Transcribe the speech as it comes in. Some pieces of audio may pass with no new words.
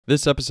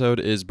This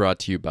episode is brought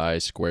to you by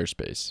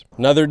Squarespace.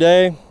 Another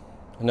day,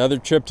 another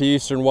trip to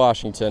Eastern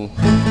Washington.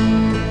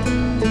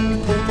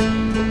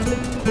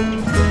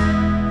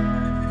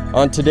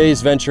 On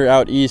today's venture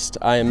out east,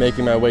 I am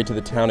making my way to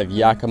the town of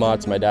Yakima.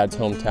 It's my dad's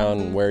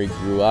hometown and where he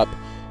grew up.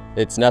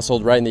 It's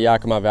nestled right in the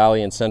Yakima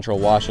Valley in central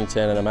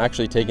Washington, and I'm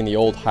actually taking the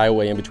old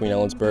highway in between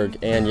Ellensburg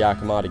and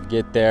Yakima to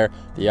get there,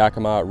 the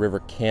Yakima River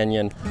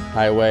Canyon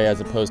Highway,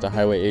 as opposed to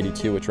Highway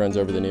 82, which runs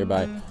over the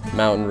nearby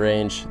mountain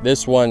range.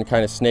 This one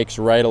kind of snakes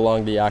right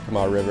along the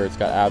Yakima River. It's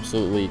got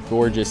absolutely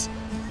gorgeous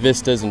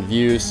vistas and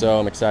views, so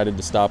I'm excited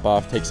to stop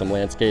off, take some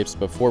landscapes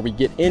before we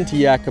get into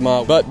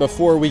Yakima. But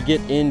before we get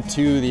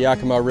into the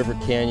Yakima River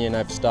Canyon,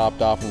 I've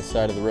stopped off on the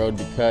side of the road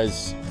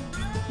because,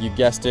 you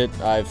guessed it,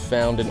 I've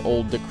found an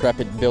old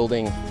decrepit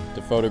building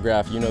to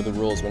photograph. You know the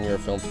rules when you're a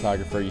film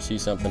photographer. You see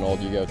something old,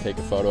 you go take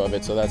a photo of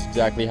it. So that's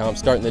exactly how I'm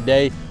starting the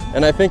day.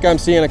 And I think I'm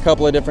seeing a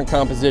couple of different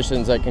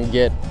compositions I can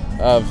get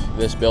of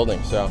this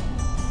building. So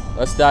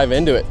let's dive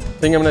into it. I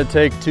think I'm gonna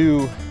take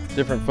two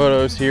different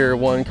photos here.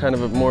 One kind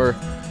of a more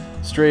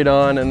straight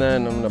on, and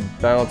then I'm gonna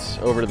bounce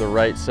over to the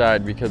right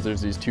side because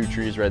there's these two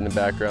trees right in the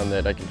background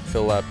that I can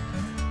fill up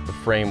the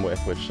frame with,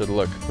 which should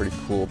look pretty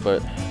cool.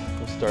 But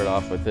we'll start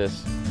off with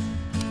this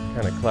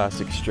kind of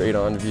classic straight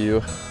on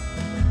view.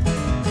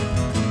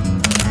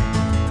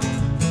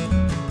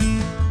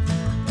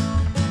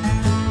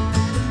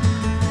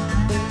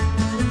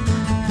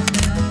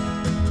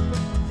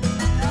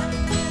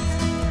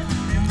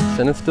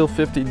 And it's still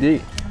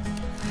 50D.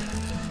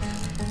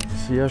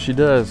 See how she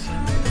does.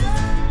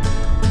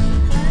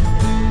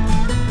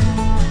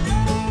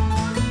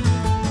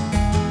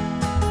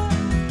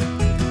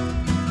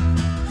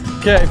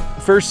 Okay,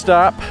 first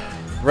stop,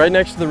 right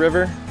next to the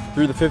river,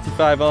 through the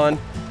 55 on.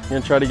 I'm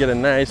gonna try to get a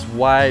nice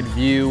wide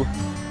view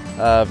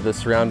of the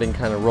surrounding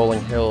kind of rolling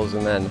hills,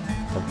 and then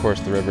of course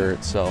the river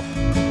itself.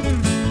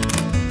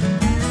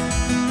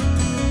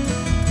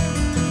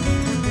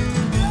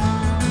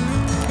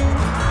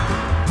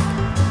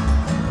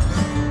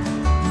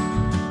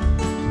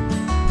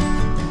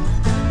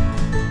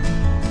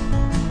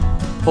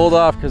 Pulled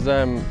off because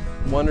I'm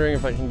wondering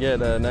if I can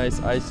get a nice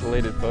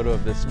isolated photo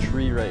of this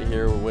tree right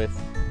here with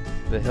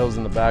the hills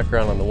in the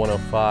background on the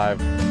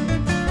 105.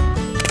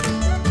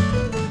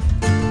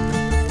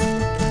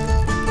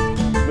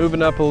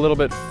 Moving up a little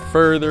bit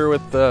further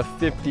with the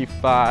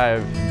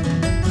 55.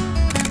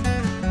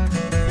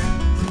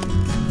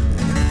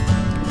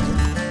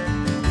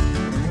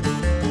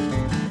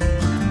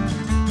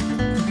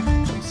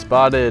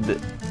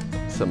 Spotted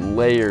some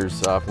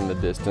layers off in the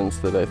distance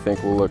that I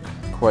think will look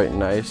quite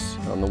nice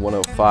on the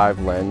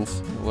 105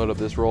 lens. I'll load up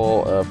this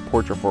roll of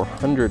Portra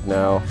 400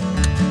 now.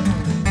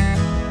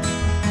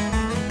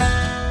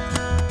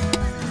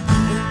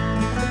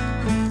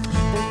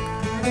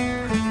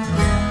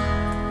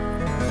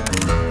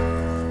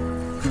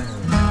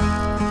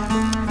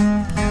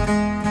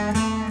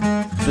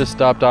 Just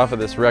stopped off of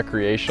this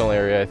recreational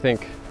area. I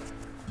think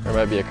there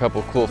might be a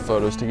couple cool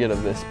photos to get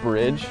of this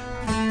bridge.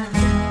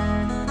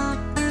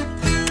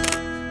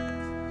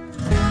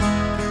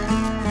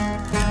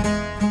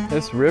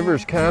 This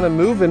river's kind of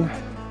moving.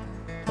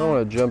 I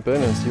want to jump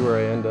in and see where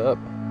I end up.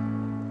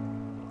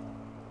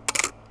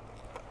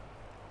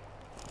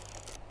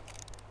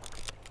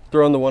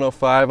 Throwing the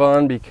 105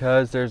 on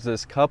because there's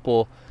this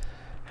couple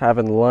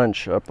having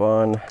lunch up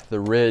on the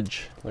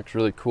ridge. Looks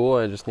really cool.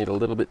 I just need a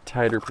little bit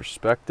tighter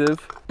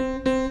perspective. I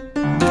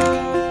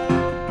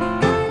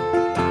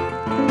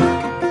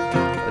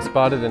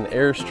spotted an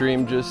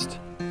airstream just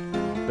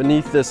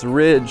beneath this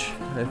ridge.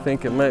 I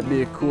think it might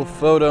be a cool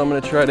photo. I'm gonna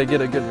try to get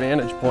a good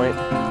vantage point.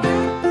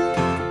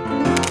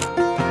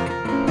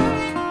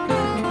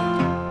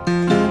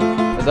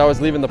 As I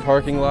was leaving the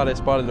parking lot, I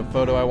spotted a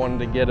photo I wanted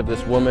to get of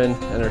this woman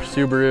and her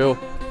Subaru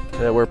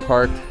that were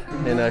parked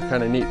in a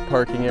kind of neat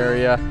parking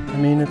area. I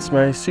mean, it's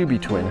my Subi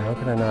twin. How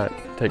can I not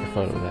take a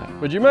photo of that?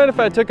 Would you mind if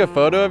I took a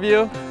photo of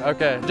you?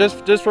 Okay,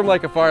 just from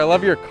like afar. I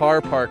love your car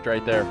parked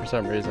right there for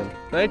some reason.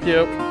 Thank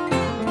you.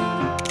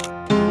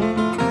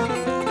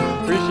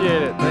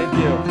 Appreciate it, thank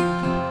you.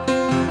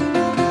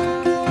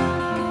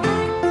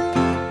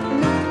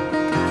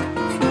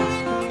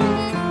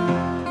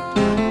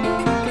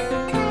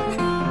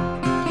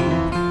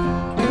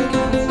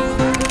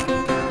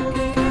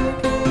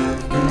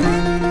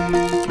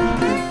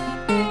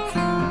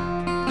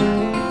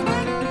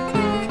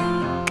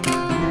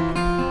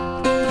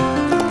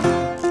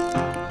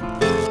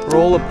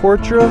 Roll of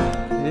Portra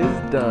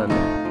is done.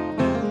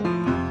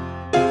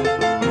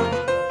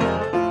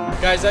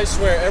 Guys, I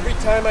swear, every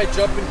time I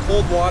jump in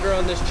cold water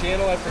on this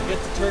channel, I forget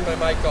to turn my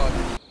mic on.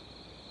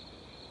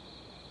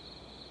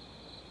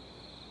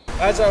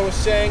 As I was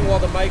saying while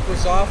the mic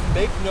was off,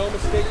 make no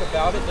mistake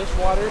about it, this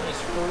water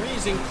is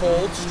freezing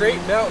cold,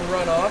 straight mountain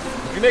runoff.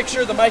 We make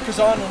sure the mic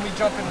is on when we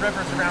jump in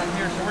rivers around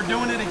here, so we're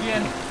doing it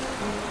again.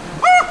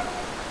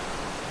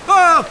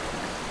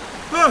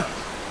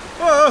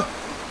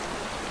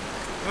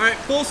 All right,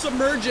 full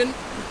submersion.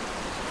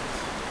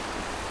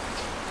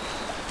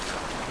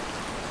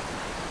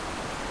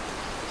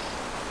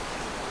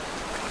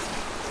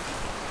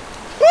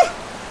 Woo!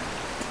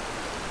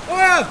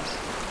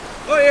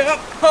 Oh, yep.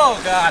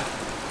 Oh, God.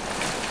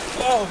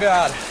 Oh,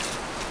 God.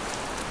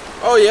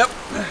 Oh, yep.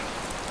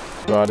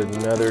 Spotted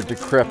another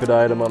decrepit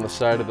item on the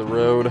side of the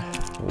road.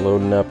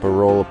 Loading up a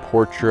roll of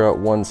Portra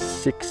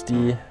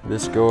 160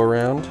 this go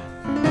around.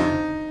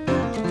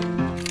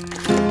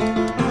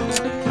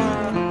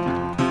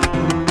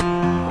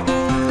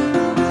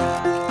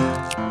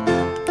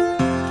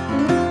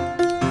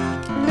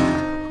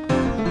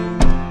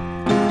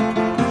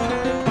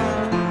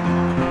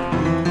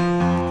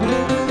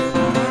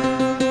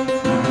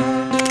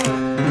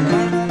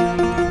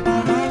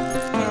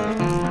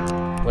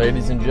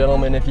 Ladies and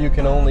gentlemen, if you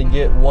can only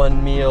get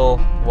one meal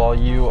while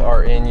you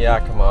are in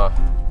Yakima,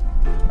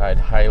 I'd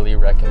highly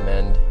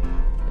recommend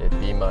it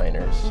be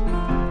Miners.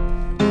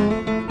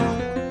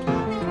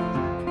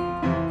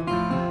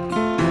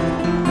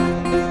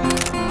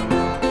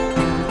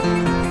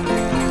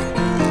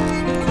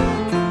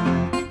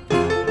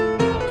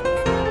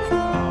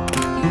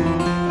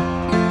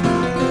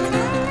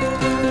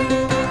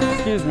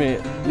 Excuse me,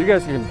 you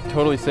guys can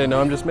totally say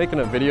no. I'm just making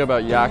a video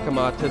about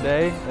Yakima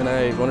today, and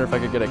I wonder if I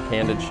could get a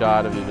candid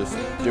shot of you just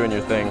doing your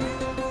thing.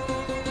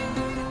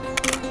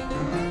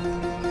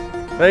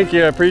 Thank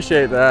you, I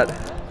appreciate that.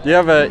 Do you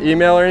have an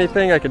email or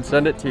anything? I can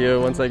send it to you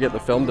once I get the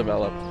film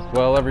developed.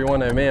 Well,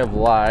 everyone, I may have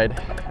lied.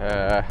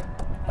 I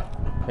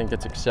think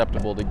it's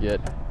acceptable to get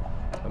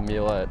a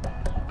meal at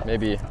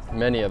maybe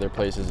many other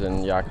places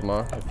in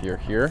Yakima if you're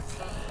here,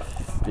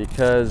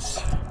 because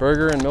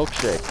burger and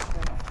milkshake,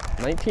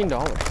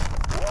 $19.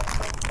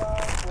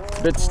 It's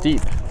a bit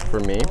steep for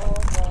me.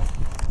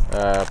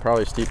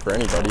 Probably steep for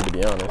anybody, to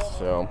be honest.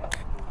 So,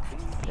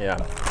 yeah,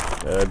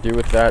 do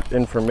with that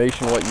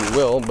information what you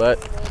will, but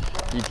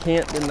you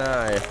can't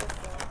deny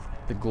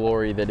the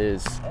glory that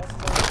is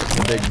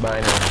the Big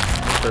Miner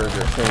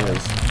burger. Thing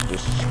is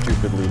just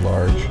stupidly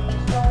large.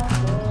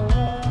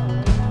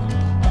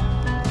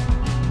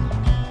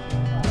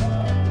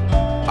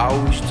 I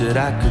wish that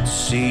I could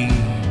see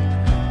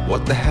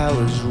what the hell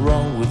is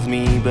wrong with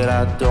me, but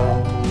I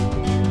don't.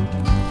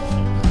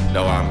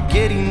 No, I'm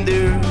getting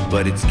there,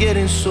 but it's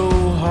getting so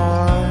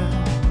hard.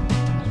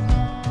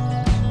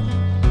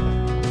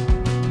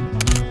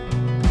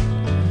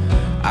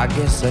 I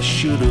guess I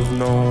should have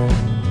known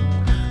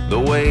the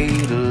way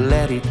to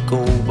let it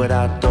go, but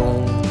I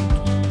don't.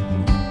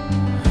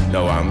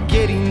 No, I'm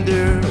getting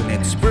there, and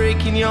it's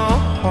breaking your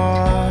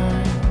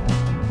heart.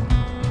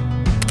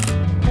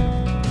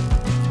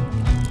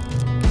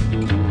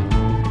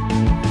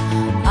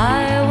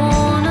 I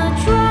wanna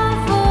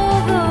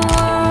travel the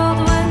world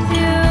with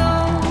you,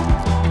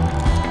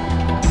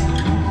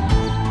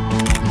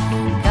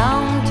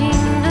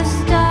 counting the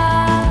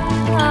stars.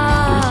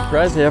 Pretty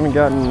surprised they haven't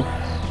gotten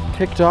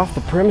kicked off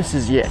the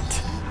premises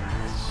yet.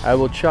 I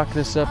will chalk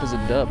this up as a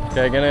dub.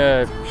 Okay, I'm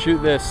gonna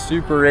shoot this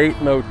Super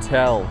 8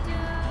 motel.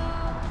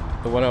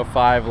 The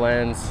 105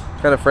 lens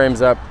kind of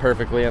frames up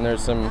perfectly, and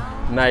there's some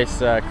nice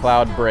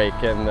cloud break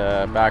in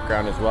the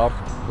background as well.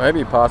 Might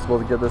be possible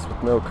to get this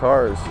with no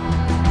cars.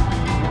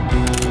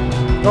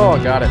 Oh,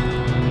 got it.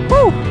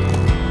 Woo!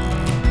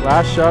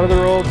 Last shot of the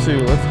roll too,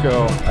 let's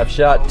go. I've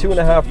shot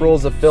 2.5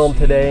 rolls of film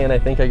today, and I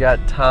think I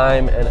got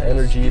time and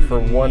energy for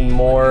one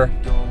more.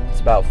 It's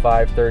about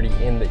 5:30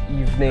 in the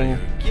evening.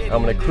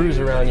 I'm gonna cruise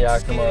around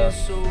Yakima,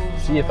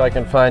 see if I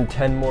can find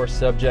 10 more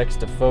subjects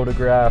to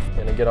photograph. I'm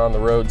gonna get on the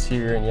roads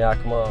here in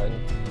Yakima and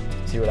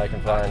see what I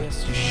can find.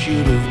 You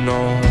should have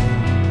known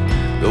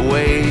the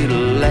way to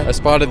let. I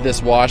spotted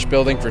this wash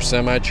building for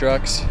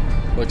semi-trucks.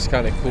 Looks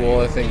kind of cool.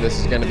 I think this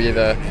is going to be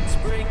the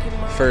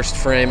first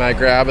frame I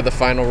grab of the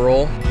final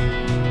roll.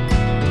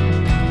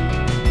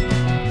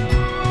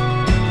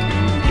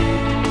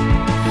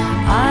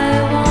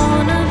 I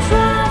wanna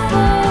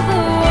travel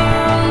the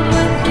world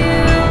with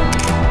you,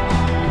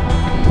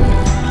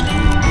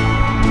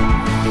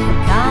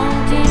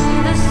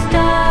 counting the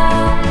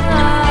stars.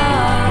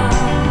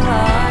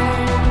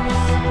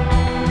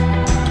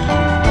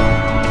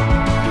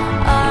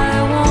 I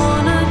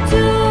wanna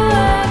do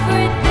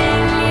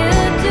everything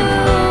you do.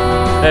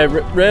 Hey,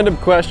 random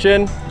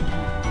question.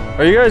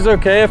 Are you guys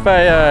okay if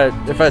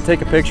I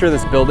take a picture of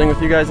this building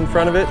with you guys in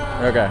front of it?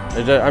 Okay,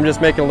 I'm just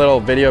making a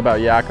little video about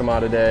Yakima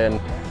today, and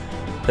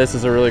this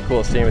is a really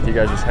cool scene with you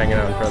guys just hanging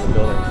out in front of the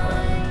building. So,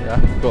 yeah,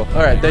 cool.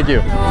 All right, thank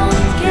you.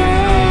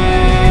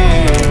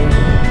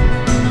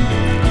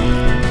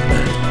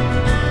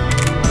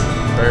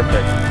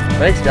 Perfect.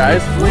 Thanks,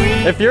 guys.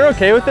 If you're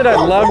okay with it,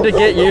 I'd love to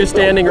get you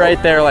standing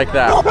right there like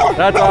that.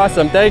 That's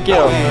awesome. Thank you.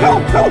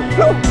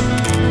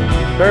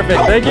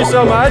 Perfect. Thank you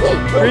so much.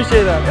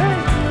 Appreciate that.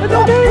 It's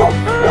okay.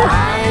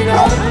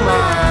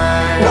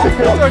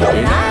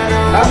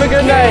 Have a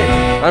good night.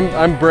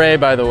 I'm Brae,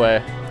 by the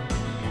way.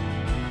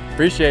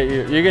 Appreciate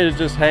you. You get to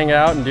just hang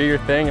out and do your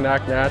thing and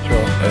act natural.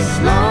 As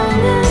long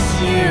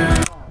as you.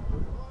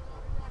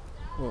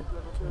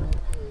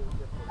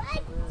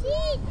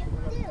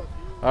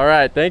 All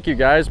right, thank you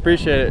guys,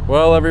 appreciate it.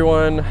 Well,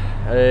 everyone,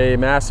 a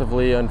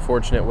massively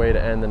unfortunate way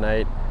to end the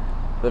night.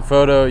 The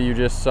photo you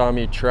just saw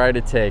me try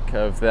to take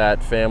of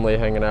that family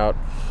hanging out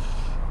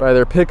by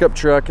their pickup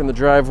truck in the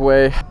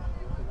driveway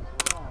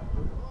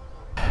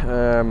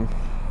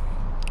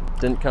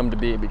didn't come to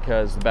be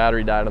because the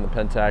battery died on the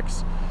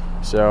Pentax.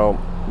 So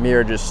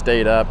mirror just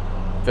stayed up,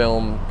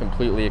 film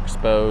completely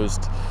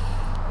exposed.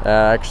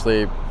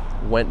 Actually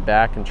went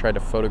back and tried to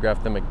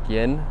photograph them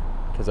again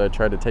because I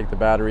tried to take the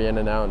battery in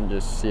and out and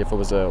just see if it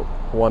was a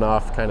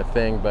one-off kind of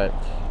thing, but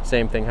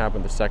same thing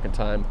happened the second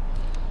time,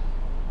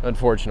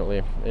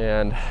 unfortunately.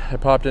 And I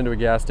popped into a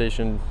gas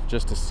station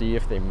just to see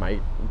if they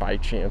might by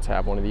chance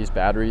have one of these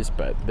batteries,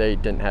 but they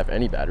didn't have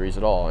any batteries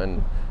at all,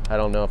 and I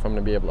don't know if I'm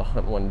going to be able to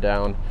hunt one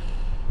down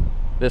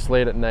this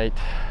late at night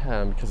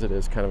because it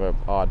is kind of an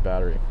odd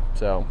battery.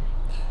 So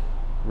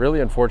really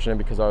unfortunate,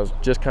 because I was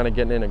just kind of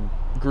getting in a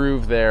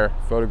groove there,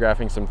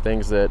 photographing some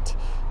things that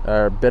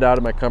are a bit out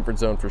of my comfort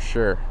zone for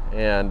sure.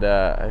 And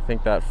I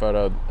think that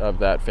photo of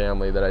that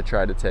family that I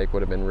tried to take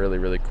would have been really,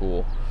 really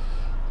cool.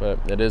 But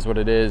it is what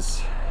it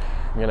is.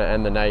 I'm gonna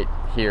end the night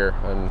here,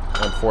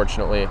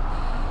 unfortunately.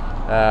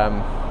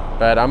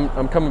 But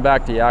I'm coming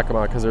back to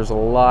Yakima because there's a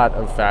lot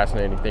of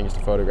fascinating things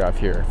to photograph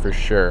here for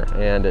sure.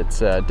 And it's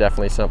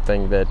definitely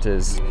something that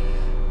is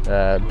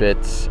a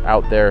bit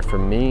out there for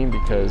me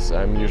because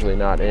I'm usually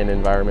not in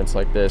environments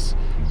like this.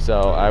 So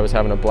I was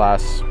having a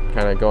blast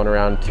kind of going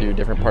around to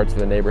different parts of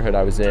the neighborhood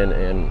I was in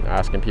and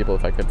asking people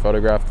if I could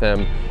photograph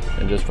them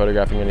and just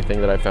photographing anything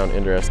that I found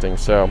interesting.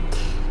 So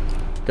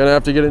gonna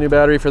have to get a new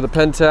battery for the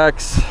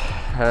Pentax.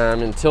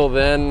 Until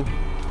then,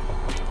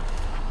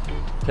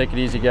 take it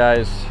easy,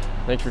 guys.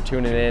 Thanks for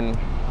tuning in.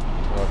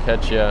 I'll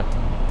catch you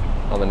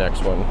on the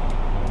next one.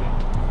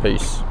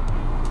 Peace.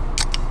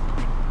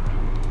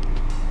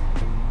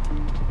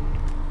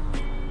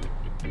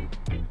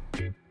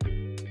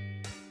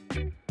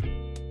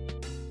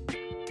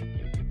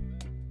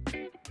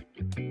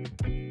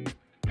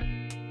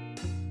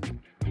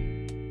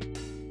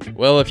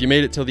 Well, if you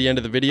made it till the end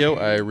of the video,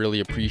 I really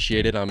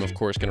appreciate it. I'm of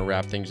course going to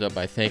wrap things up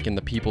by thanking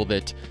the people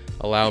that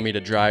allow me to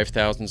drive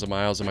thousands of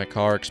miles in my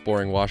car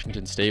exploring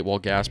Washington State while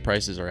gas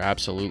prices are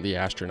absolutely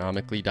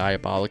astronomically,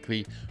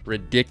 diabolically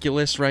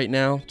ridiculous right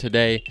now.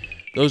 Today,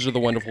 those are the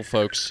wonderful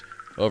folks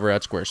over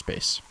at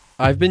Squarespace.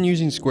 I've been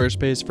using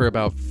Squarespace for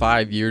about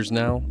 5 years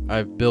now.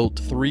 I've built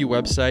 3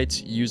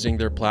 websites using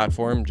their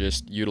platform,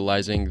 just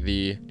utilizing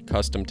the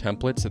custom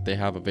templates that they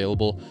have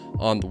available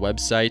on the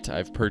website.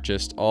 I've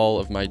purchased all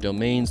of my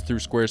domains through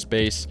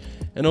Squarespace,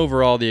 and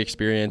overall the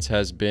experience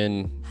has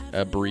been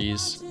a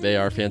breeze. They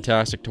are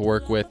fantastic to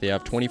work with. They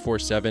have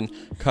 24/7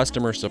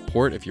 customer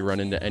support if you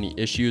run into any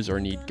issues or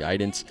need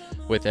guidance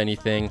with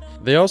anything.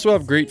 They also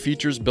have great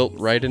features built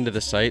right into the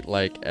site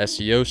like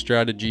SEO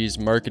strategies,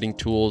 marketing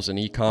tools, and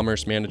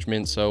e-commerce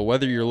management. So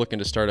whether you're looking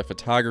to start a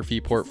photography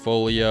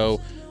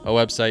portfolio, a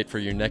website for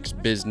your next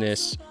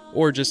business,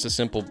 or just a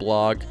simple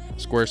blog,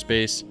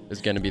 Squarespace is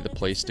going to be the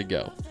place to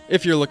go.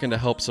 If you're looking to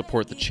help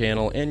support the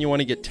channel and you want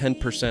to get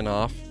 10%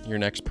 off your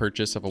next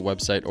purchase of a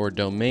website or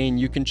domain,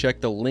 you can check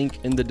the link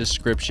in the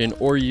description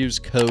or use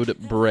code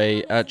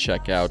BRAE at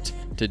checkout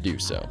to do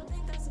so.